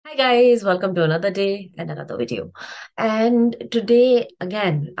Hi guys, welcome to another day and another video. And today,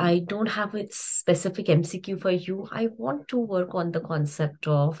 again, I don't have a specific MCQ for you. I want to work on the concept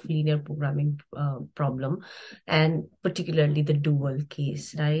of linear programming problem and particularly the dual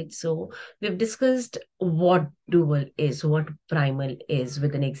case, right? So we've discussed what dual is, what primal is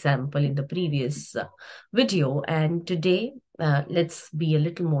with an example in the previous video. And today, let's be a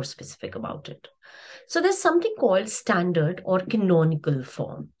little more specific about it. So there's something called standard or canonical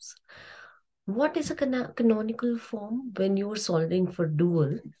forms. What is a canonical form when you're solving for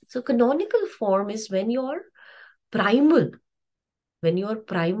dual? So canonical form is primal, when you're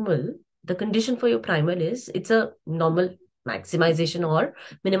primal, the condition for your primal is it's a normal maximization or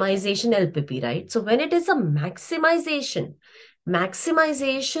minimization LPP, right? So when it is a maximization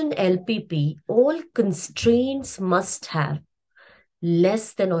LPP, all constraints must have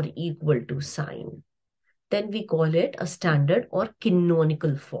less than or equal to sign. Then we call it a standard or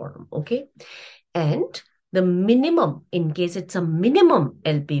canonical form, okay? And the minimum, in case it's a minimum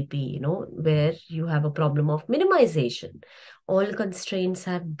LPP, where you have a problem of minimization, all constraints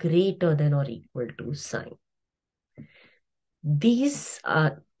have greater than or equal to sign. These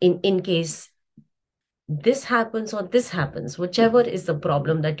in case this happens or this happens, whichever is the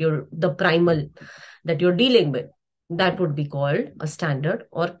problem the primal that you're dealing with, that would be called a standard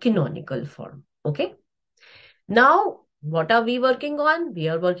or canonical form, okay? Now, what are we working on? We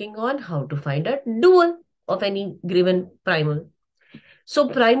are working on how to find a dual of any given primal. So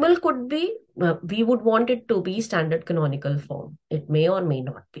primal could be, we would want it to be standard canonical form. It may or may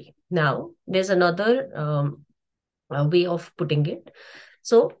not be. Now, there's another way of putting it.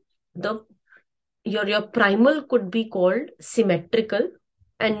 So your primal could be called symmetrical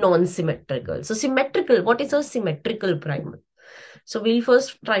and non-symmetrical. So symmetrical, what is a symmetrical primal? So we'll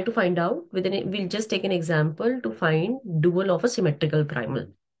first try to find out we'll just take an example to find dual of a symmetrical primal.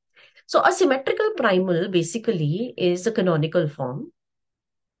 So a symmetrical primal basically is a canonical form.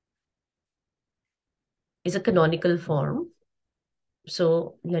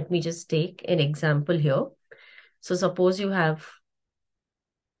 So let me just take an example here. So suppose you have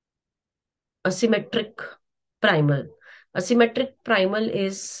a symmetric primal. A symmetric primal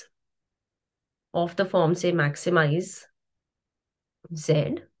is of the form, say, maximize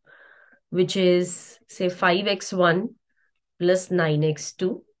Z, which is, say, 5x1 plus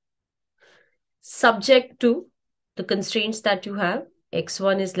 9x2, subject to the constraints that you have.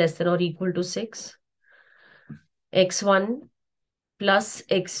 X1 is less than or equal to 6. X1 plus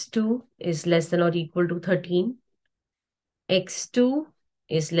X2 is less than or equal to 13. X2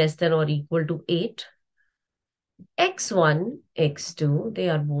 is less than or equal to 8. X1, X2, they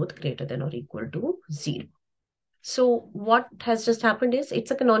are both greater than or equal to 0. So what has just happened is it's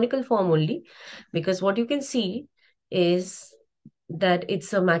a canonical form only, because what you can see is that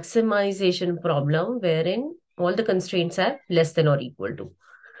it's a maximization problem wherein all the constraints are less than or equal to.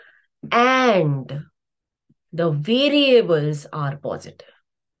 And the variables are positive.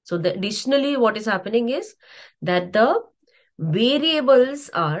 So additionally, what is happening is that the variables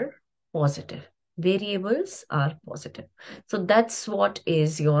are positive. Variables are positive. So that's what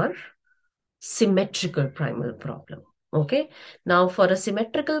is your symmetrical primal problem. Okay. Now for a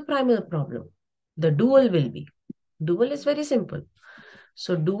symmetrical primal problem, the dual is very simple.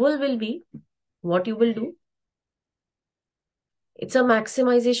 So dual will be what you will do. It's a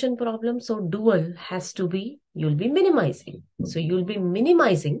maximization problem. So dual has to be, you'll be minimizing. So you'll be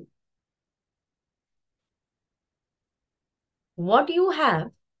minimizing what you have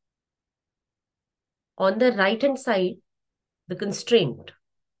on the right hand side, the constraint,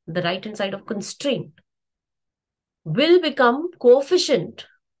 the right hand side of constraint will become coefficient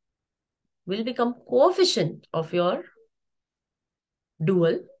of your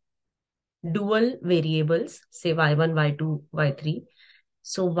dual variables, say y1, y2, y3.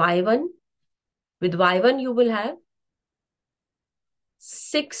 So y1, with y1 you will have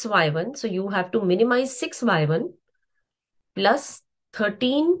 6y1. So you have to minimize 6y1 plus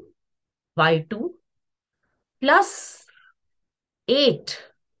 13y2 plus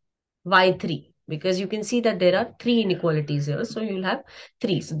 8y3, because you can see that there are 3 inequalities here. So you'll have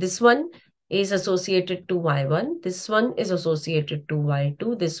 3. So this one is associated to y1. This one is associated to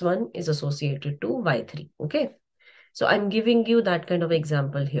y2. This one is associated to y3. Okay. So I'm giving you that kind of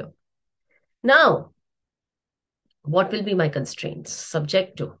example here. Now, what will be my constraints?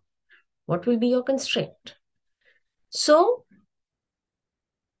 Subject to. What will be your constraint? So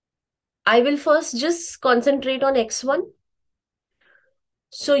I will first just concentrate on x1.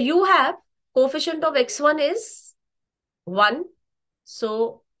 So you have coefficient of x1 is 1.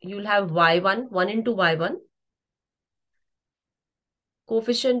 So you'll have y1, 1 into y1.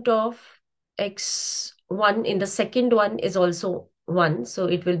 coefficient of x1 in the second one is also 1. So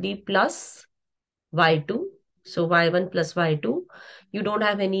it will be plus y2. So y1 plus y2. You don't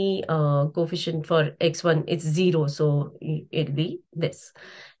have any coefficient for x1. It's 0. So it'll be this.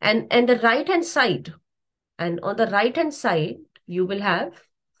 And the right hand side. And on the right hand side, you will have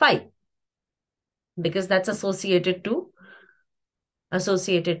 5. Because that's associated to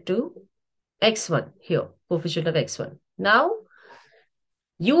x1 here, coefficient of x1. Now,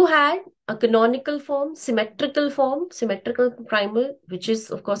 you had a canonical form, symmetrical primal, which is,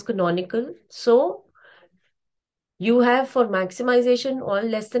 of course, canonical. So, you have for maximization all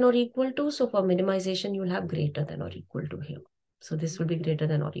less than or equal to. So, for minimization, you will have greater than or equal to here. So, this will be greater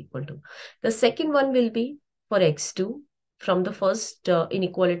than or equal to. The second one will be for x2. From the first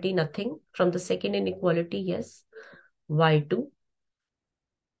inequality, nothing. From the second inequality, yes, y2.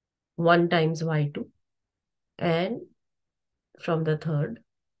 1 times y2. And from the third,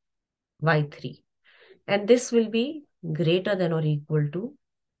 y3. And this will be greater than or equal to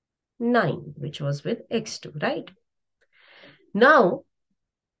 9, which was with x2, right? Now,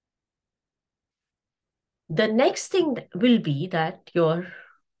 the next thing will be that your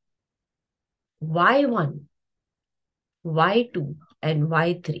y1, y2, and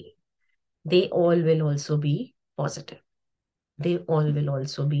y3, they all will also be positive. They all will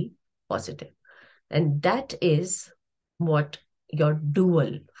also be positive. And that is what your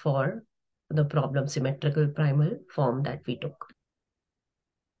dual for the problem symmetrical primal form that we took.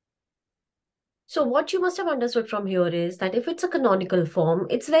 So what you must have understood from here is that if it's a canonical form,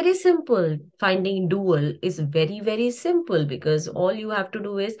 it's very simple. Finding dual is very, very simple because all you have to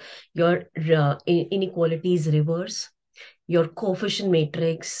do is your inequalities reverse. Your coefficient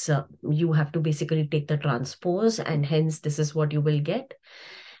matrix, you have to basically take the transpose, and hence this is what you will get.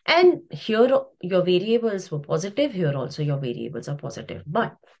 And here your variables were positive. Here also your variables are positive.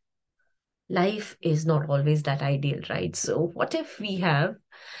 But life is not always that ideal, right? So what if we have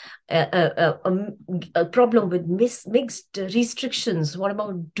a problem with mixed restrictions? What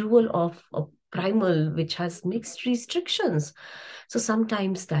about dual of a primal which has mixed restrictions? So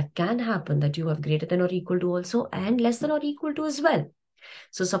sometimes that can happen, that you have greater than or equal to also and less than or equal to as well.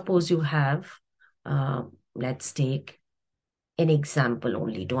 So suppose you have, let's take an example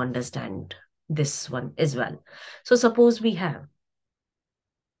only to understand this one as well. So suppose we have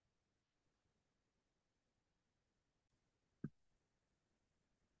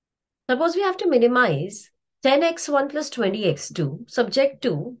to minimize 10x1 plus 20x2 subject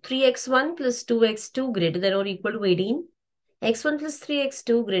to 3x1 plus 2x2 greater than or equal to 18, x1 plus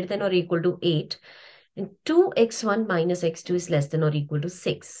 3x2 greater than or equal to 8, and 2x1 minus x2 is less than or equal to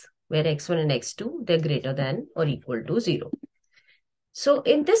 6, where x1 and x2, they're greater than or equal to 0. So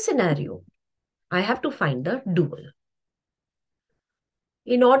in this scenario, I have to find the dual.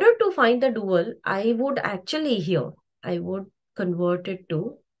 In order to find the dual, I would convert it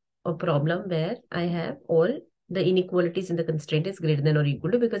to a problem where I have all the inequalities in the constraint is greater than or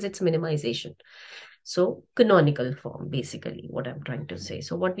equal to, because it's minimization. So canonical form, basically what I'm trying to say.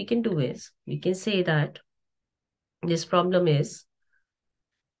 So what we can do is, we can say that this problem is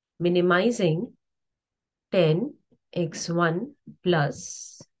minimizing 10x1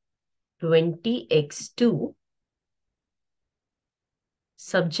 plus 20x2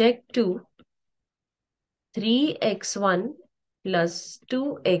 subject to 3x1 plus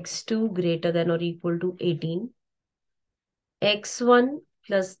 2x2 greater than or equal to 18, x1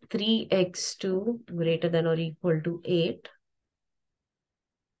 plus 3x2 greater than or equal to 8.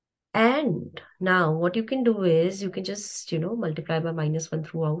 And now what you can do is, you can just, multiply by -1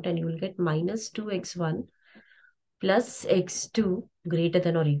 throughout, and you will get minus 2x1 plus x2 greater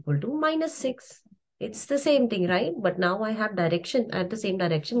than or equal to -6. It's the same thing, right? But now I have direction at the same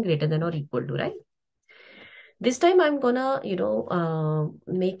direction, greater than or equal to, right? This time I'm gonna,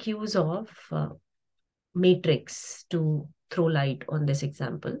 make use of matrix to throw light on this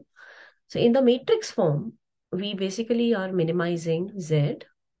example. So in the matrix form, we basically are minimizing z,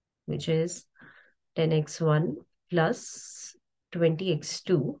 which is 10x1 plus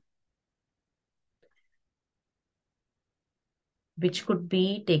 20x2, which could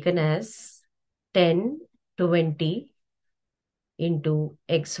be taken as 10, 20 into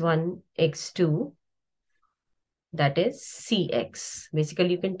x1, x2, that is cx.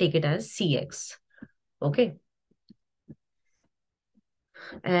 Basically, you can take it as cx. Okay.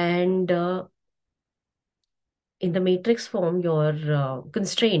 And in the matrix form, your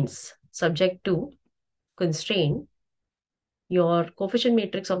constraints subject to constraint, your coefficient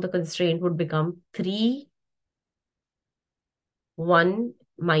matrix of the constraint would become 3, 1,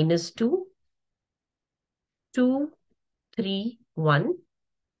 minus 2, 2, 3, 1,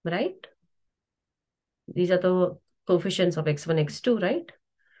 right? These are the coefficients of x1, x2, right?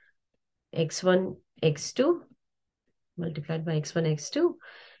 x1, x2 multiplied by x1, x2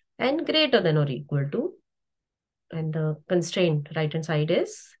 and greater than or equal to, and the constraint right hand side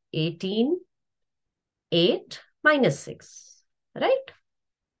is 18, 8 minus 6, right?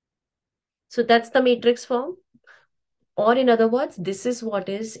 So that's the matrix form. Or in other words, this is what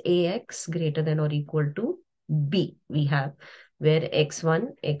is AX greater than or equal to B we have, where x1,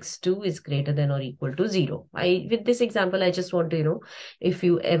 x2 is greater than or equal to 0. With this example, I just want to, if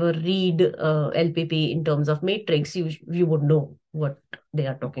you ever read LPP in terms of matrix, you would know what they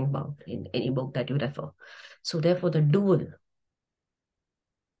are talking about in any book that you refer. So therefore, the dual,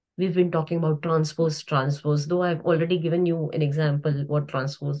 we've been talking about transpose, though I've already given you an example what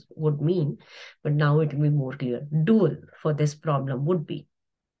transpose would mean, but now it will be more clear. Dual for this problem would be,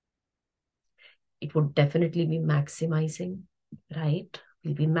 it would definitely be maximizing, right?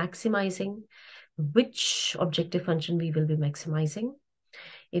 We'll be maximizing. Which objective function we will be maximizing?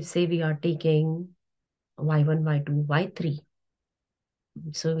 If say we are taking y1, y2, y3,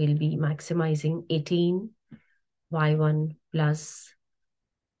 so we'll be maximizing 18 y1 plus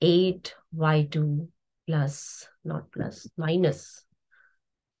 8 y2 plus, not plus, minus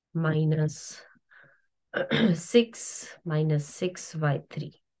 6 minus 6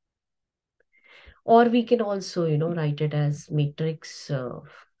 y3. Or we can also, write it as matrix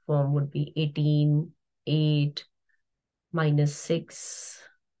form would be 18, 8 minus 6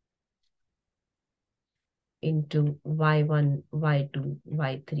 into y1, y2,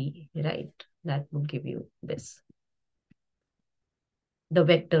 y3, right? That would give you this. The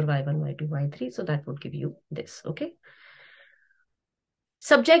vector y1, y2, y3. So that would give you this, okay?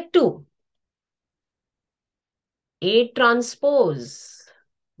 Subject 2. A transpose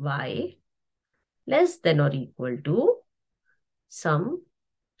y less than or equal to some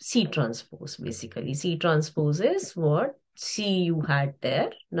C transpose, basically. C transpose is what C you had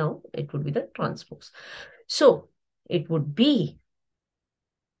there. Now it would be the transpose. So it would be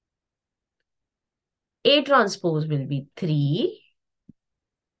A transpose will be 3,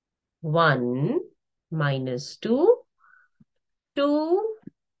 1, minus 2, 2,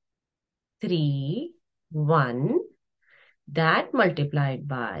 3, 1. That multiplied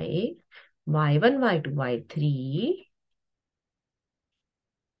by y1, y2, y3.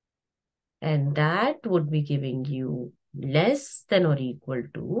 And that would be giving you less than or equal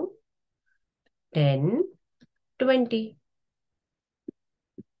to 10, 20.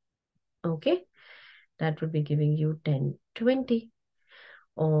 Okay. That would be giving you 10, 20.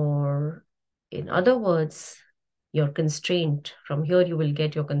 Or in other words, your constraint, from here you will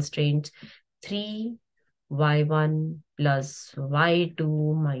get your constraint 3 y1 plus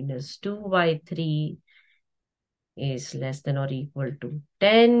y2 minus 2 y3 is less than or equal to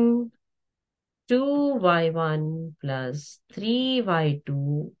 10, 2 y1 plus 3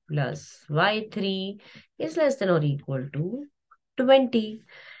 y2 plus y3 is less than or equal to 20.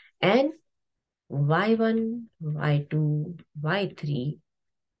 And y1, y2, y3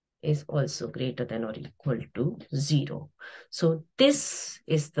 is also greater than or equal to 0. So this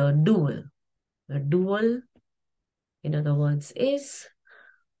is the dual. The dual, in other words, is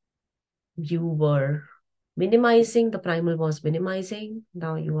you were minimizing, the primal was minimizing.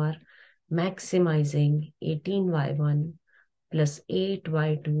 Now you are maximizing 18y1 plus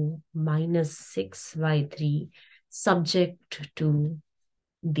 8y2 minus 6y3 subject to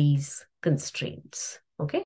these constraints. Okay.